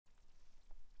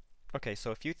Okay,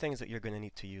 so a few things that you're going to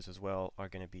need to use as well are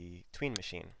going to be Tween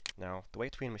Machine. Now, the way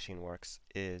Tween Machine works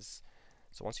is,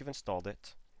 so once you've installed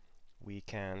it, we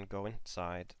can go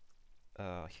inside,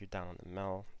 here down on the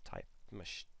mel, type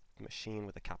machine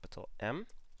with a capital M.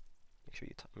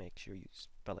 Make sure you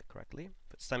spell it correctly.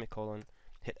 Put semicolon,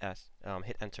 hit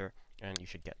hit enter, and you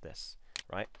should get this,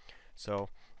 right? So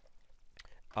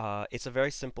it's a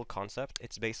very simple concept.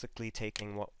 It's basically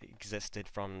taking what existed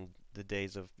from the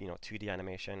days of 2D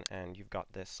animation, and you've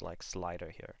got this like slider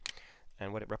here.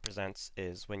 And what it represents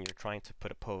is when you're trying to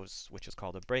put a pose, which is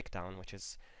called a breakdown, which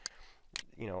is,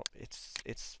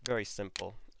 it's very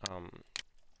simple.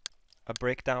 A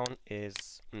breakdown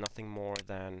is nothing more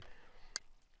than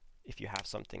if you have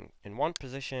something in one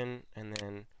position and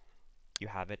then you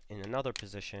have it in another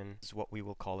position, is what we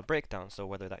will call a breakdown. So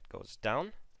whether that goes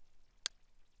down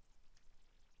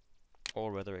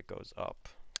or whether it goes up,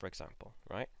 for example,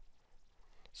 right?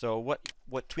 So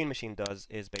what Tween Machine does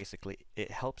is basically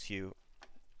it helps you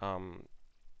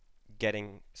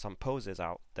getting some poses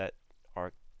out that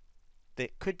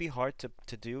could be hard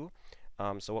to do.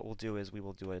 So what we'll do is we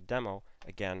will do a demo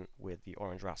again with the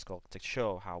Orange Rascal to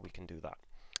show how we can do that.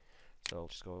 So I'll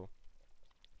just go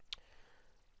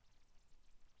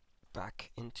back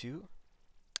into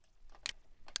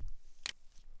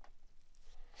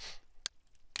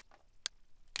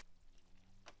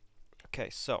okay,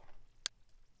 so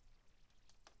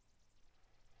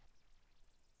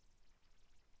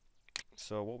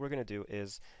what we're going to do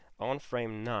is on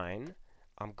frame 9,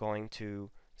 I'm going to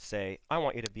say I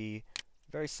want you to be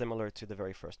very similar to the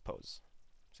very first pose.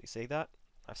 So you see that?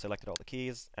 I've selected all the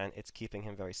keys and it's keeping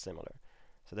him very similar.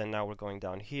 So then now we're going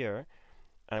down here,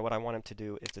 and what I want him to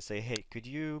do is to say, hey, could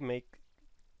you make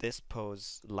this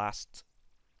pose last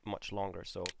much longer?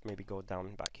 So maybe go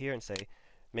down back here and say,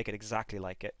 make it exactly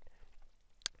like it.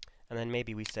 And then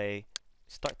maybe we say,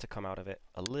 start to come out of it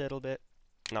a little bit.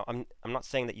 Now, I'm not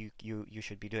saying that you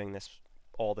should be doing this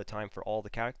all the time for all the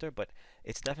character, but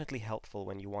it's definitely helpful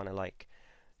when you want to, like,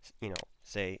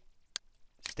 say,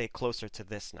 stay closer to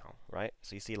this now, right?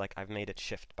 So you see, like, I've made it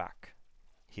shift back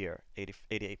here,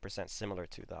 88% similar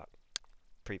to that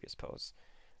previous pose.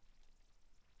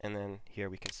 And then here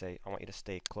we can say, I want you to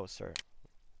stay closer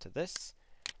to this,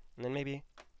 and then maybe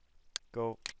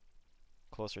go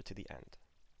closer to the end.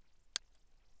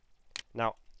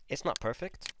 Now, it's not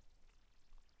perfect,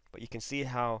 but you can see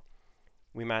how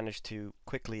we managed to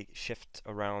quickly shift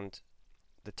around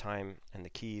the time and the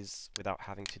keys without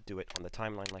having to do it on the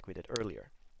timeline like we did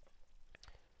earlier.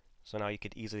 So now you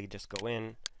could easily just go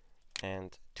in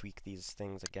and tweak these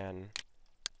things again,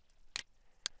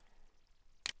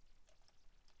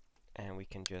 and we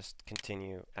can just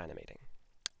continue animating.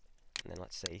 And then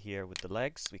let's say here with the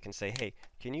legs, we can say, hey,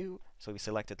 can you, so we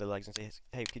selected the legs and say,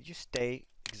 hey, could you stay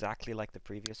exactly like the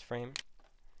previous frame?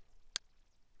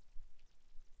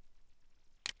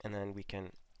 And then we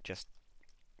can just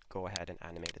go ahead and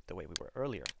animate it the way we were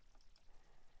earlier.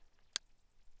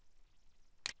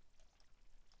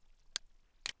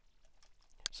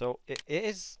 So it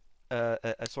is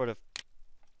a sort of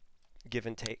give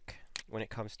and take when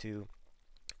it comes to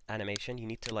animation. You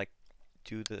need to like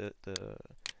do the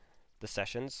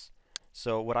sessions.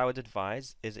 So what I would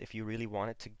advise is if you really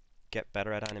wanted to get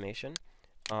better at animation,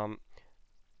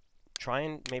 try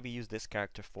and maybe use this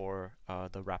character for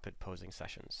the rapid posing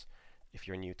sessions if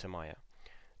you're new to Maya.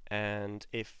 And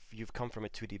if you've come from a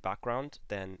 2D background,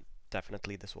 then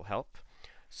definitely this will help.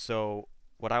 So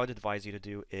what I would advise you to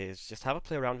do is just have a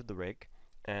play around with the rig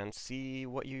and see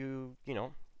what you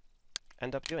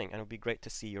end up doing. And it would be great to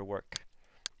see your work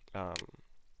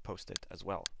posted as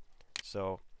well.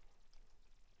 So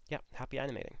yeah, happy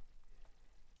animating.